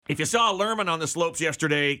If you saw a Lerman on the slopes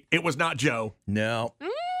yesterday, it was not Joe. No.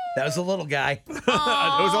 That was a little guy. It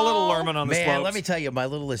was a little Lerman on the slopes. Man, let me tell you, my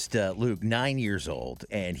littlest Luke, 9 years old,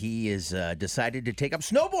 and he is decided to take up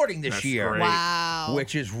snowboarding this year. Great. Wow.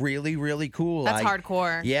 Which is really, really cool. That's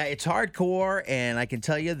hardcore. Yeah, it's hardcore, and I can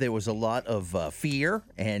tell you there was a lot of fear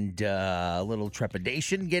and a little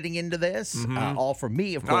trepidation getting into this. All for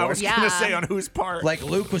me, of course. I was going to say, on whose part? Like,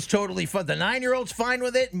 Luke was totally fun. The 9-year-old's fine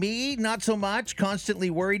with it. Me, not so much. Constantly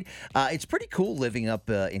worried. It's pretty cool living up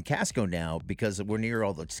in Casco now because we're near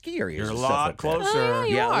all the ski areas. You're a and stuff lot like that. closer. Oh,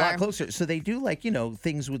 yeah, Yeah, a are. lot closer. So they do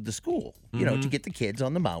things with the school, to get the kids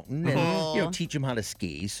on the mountain and teach them how to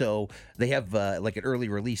ski. So they have like an early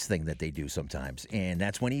release thing that they do sometimes, and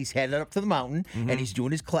that's when he's headed up to the mountain and he's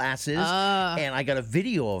doing his classes. And I got a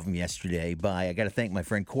video of him yesterday I got to thank my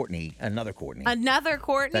friend Courtney, another Courtney. Another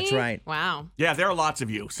Courtney? That's right. Wow. Yeah, there are lots of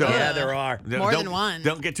you. So Yeah, there are. More than one.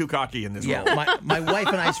 Don't get too cocky in this Yeah, role. my wife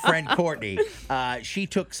and I's friend Courtney, she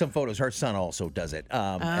took some photos. Her son also does it.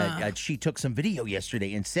 She took some video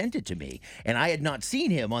yesterday and sent it to me. And I had not seen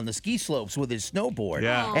him on the ski slopes with his snowboard.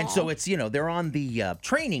 Yeah. And so it's, they're on the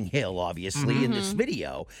training hill, obviously, in this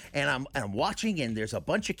video. And I'm watching, and there's a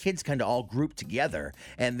bunch of kids kind of all grouped together.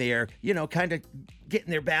 And they're, kind of getting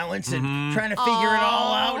their balance and trying to figure it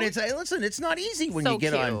all out. It's listen, it's not easy when So you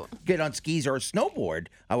get cute. on skis or a snowboard.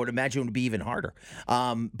 I would imagine it would be even harder.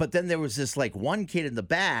 But then there was this one kid in the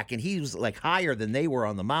back, and he was higher than they were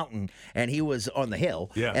on the mountain, and he was on the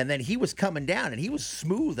hill. Yeah. And then he was coming down, and he was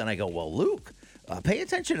smooth. And I go, well, Luke, pay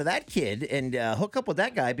attention to that kid and hook up with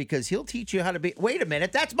that guy because he'll teach you how to be. Wait a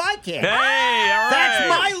minute, that's my kid. Hey, all right. That's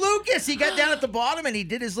my Lucas. He got down at the bottom and he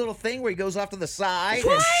did his little thing where he goes off to the side.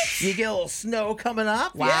 And you get a little snow coming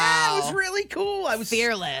up. Wow. Yeah, it was really cool. I was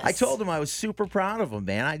Fearless. I told him I was super proud of him,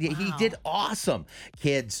 man. He did awesome.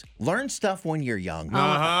 Kids, learn stuff when you're young.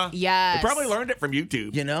 Uh-huh. Yes. They probably learned it from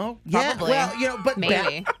YouTube. Yeah, Probably. well, but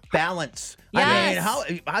Maybe. balance. Yes.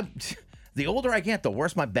 I mean, the older I get, the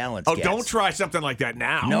worse my balance Oh, gets. don't try something like that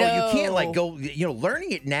now. No, No. you can't go,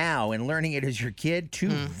 learning it now and learning it as your kid, two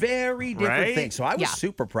very different Right? things. So I was Yeah.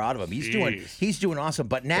 super proud of him. He's doing awesome.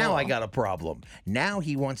 But now I got a problem. Now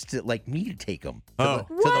he wants to me to take him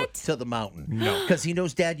to the mountain. No. Because he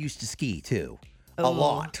knows Dad used to ski too. A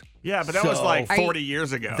lot. Yeah, but that was like Are you- 40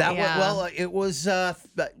 years ago. It was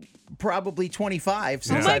probably 25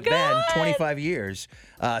 since my I've been God. 25 years.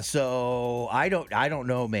 So I don't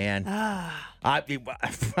know, man. Do you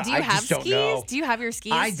I have just don't skis? know. Do you have your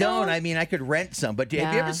skis I still? don't. I mean, I could rent some, but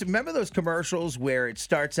have you Yeah. ever remember those commercials where it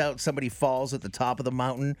starts out somebody falls at the top of the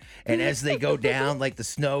mountain, and as they go down, the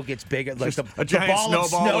snow gets bigger, a giant ball of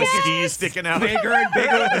snowball snow with gets skis sticking out. bigger and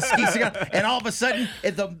bigger with the skis sticking out, and all of a sudden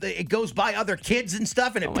it goes by other kids and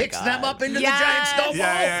stuff, and it picks them up into the giant Yes. snowball,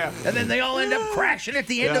 Yeah. and then they all end up crashing at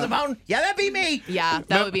the end of the mountain. Yeah, that'd be me. Yeah,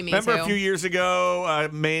 that would be me Remember too. a few years ago,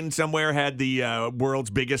 Maine somewhere had the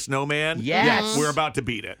world's biggest snowman? Yes. We're about to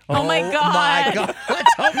beat it. Oh my God. My God.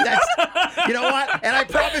 Let's hope that's. You know what? And I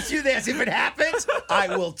promise you this: if it happens,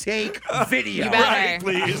 I will take video. You better. Right,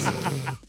 please.